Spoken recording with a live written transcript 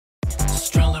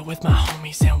Strolling with my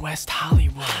homies in West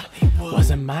Hollywood.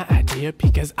 Wasn't my idea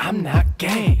because I'm not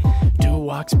gay. Dude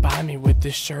walks by me with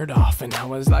his shirt off and I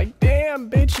was like, damn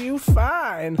bitch, you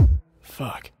fine.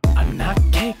 Fuck. I'm not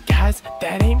gay, guys,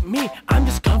 that ain't me. I'm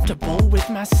just comfortable with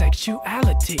my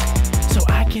sexuality. So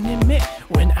I can admit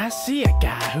when I see a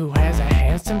guy who has a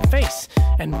handsome face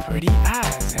and pretty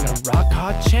eyes and a rock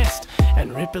hard chest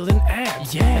and rippling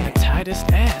abs, yeah, and the tightest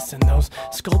ass and those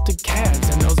sculpted calves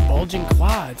and those bulging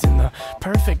quads and the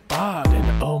perfect bod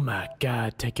and oh my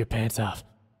god, take your pants off.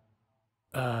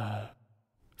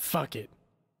 Fuck it.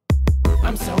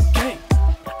 I'm so gay.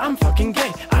 I'm fucking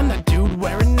gay. I'm the dude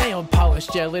wearing nail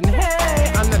polish yelling,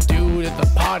 hey! I'm the dude at the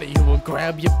party who will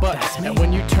grab your butt. And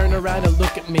when you turn around and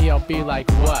look at me, I'll be like,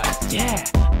 what? Yeah,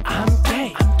 I'm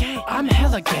gay. I'm gay. I'm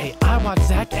hella gay. I watch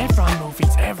Zac Efron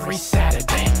movies every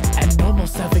Saturday. And normal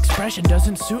self-expression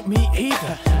doesn't suit me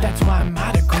either. That's why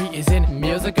my degree is in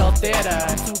musical theater.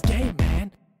 I'm so gay.